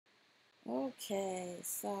Okay,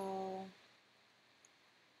 so,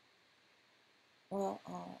 well,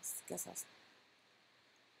 guess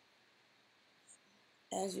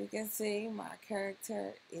as you can see, my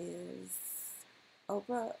character is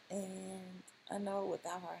Oprah, and I know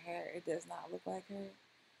without her hair, it does not look like her,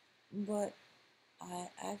 but I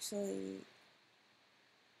actually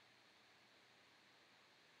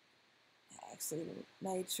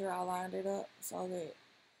made sure I lined it up so that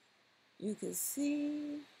you can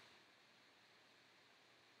see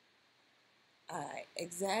I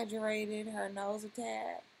exaggerated her nose a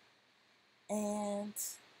tad and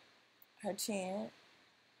her chin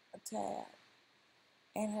a tad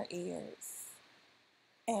and her ears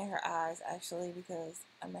and her eyes actually because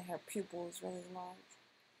I made her pupils really large.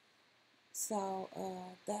 So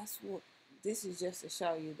that's what this is, just to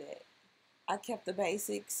show you that I kept the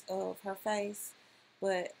basics of her face,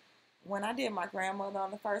 but when I did my grandmother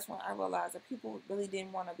on the first one, I realized that people really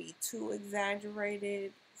didn't want to be too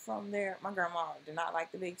exaggerated from there. My grandma did not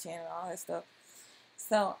like the big chin and all that stuff.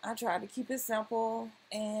 So I tried to keep it simple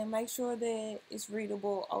and make sure that it's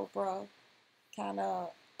readable, Oprah, kind of,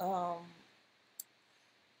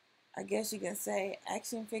 I guess you can say,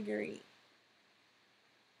 action figure.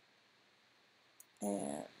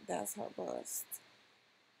 And that's her bust.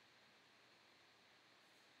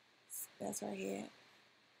 That's her head.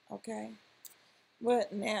 Okay.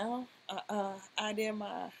 But now, I did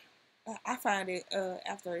my. I find it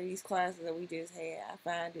after these classes that we just had, I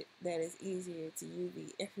find it that it's easier to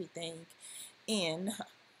UV everything in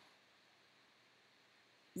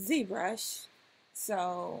ZBrush.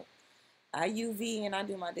 So I UV and I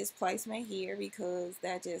do my displacement here because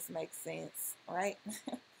that just makes sense, right?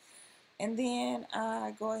 And then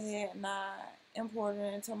I go ahead and I import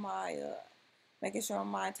it into my, making sure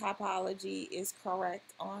my typology is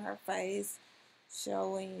correct on her face,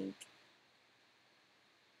 showing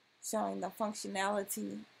showing the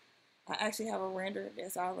functionality. I actually have a render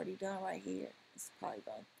that's already done right here. It's probably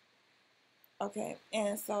done. Okay,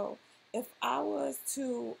 and so if I was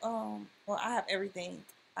to, well, I have everything.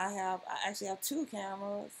 I actually have two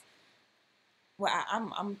cameras. Well,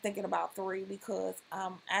 I'm thinking about three because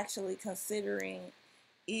I'm actually considering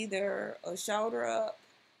either a shoulder up,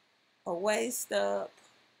 a waist up,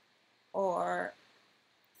 or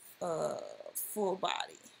a full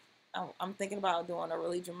body. I'm thinking about doing a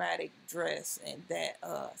really dramatic dress and that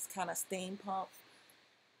it's kind of steampunk.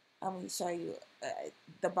 I'm gonna show you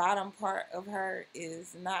the bottom part of her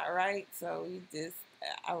is not right, so you just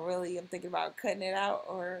I really am thinking about cutting it out,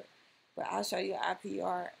 or but I'll show you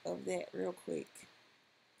IPR of that real quick.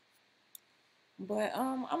 But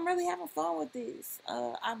I'm really having fun with this.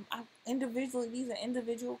 I'm individually, these are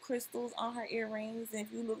individual crystals on her earrings. And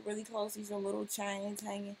if you look really close, these are little chains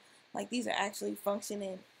hanging. Like these are actually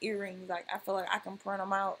functioning earrings. Like I feel like I can print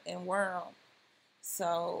them out and wear them.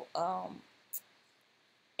 So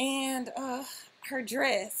and her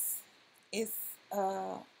dress is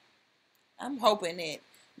uh, I'm hoping it.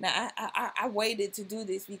 Now I waited to do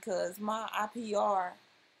this because my IPR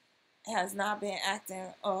has not been acting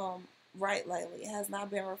right lately. It has not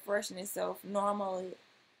been refreshing itself normally.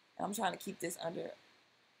 I'm trying to keep this under.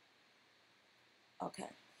 Okay.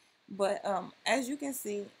 But as you can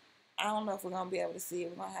see, I don't know if we're gonna be able to see it.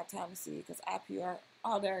 We're gonna have time to see it because IPR.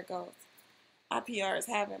 Oh, there it goes. IPR is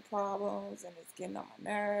having problems and it's getting on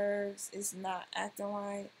my nerves. It's not acting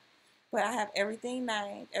right. But I have everything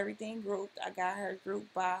named, everything grouped. I got her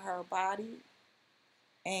grouped by her body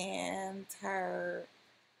and her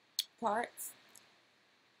parts.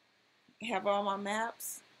 Have all my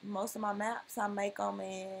maps. Most of my maps I make them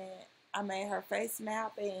in. I made her face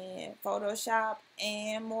map in Photoshop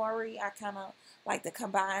and Mori. I kind of like to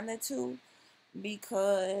combine the two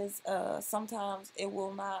because sometimes it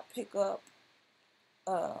will not pick up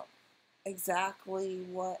uh, exactly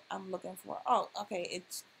what I'm looking for. Oh, okay.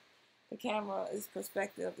 It's the camera is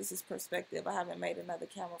perspective. This is perspective. I haven't made another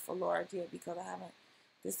camera for large yet because I haven't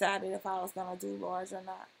decided if I was gonna do large or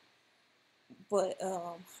not. But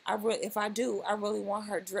if I do, I really want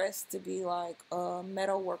her dress to be like a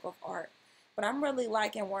metal work of art. But I'm really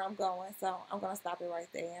liking where I'm going, so I'm gonna stop it right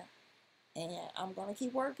there, and I'm gonna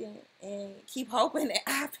keep working and keep hoping that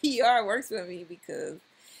IPR works for me because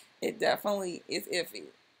it definitely is iffy.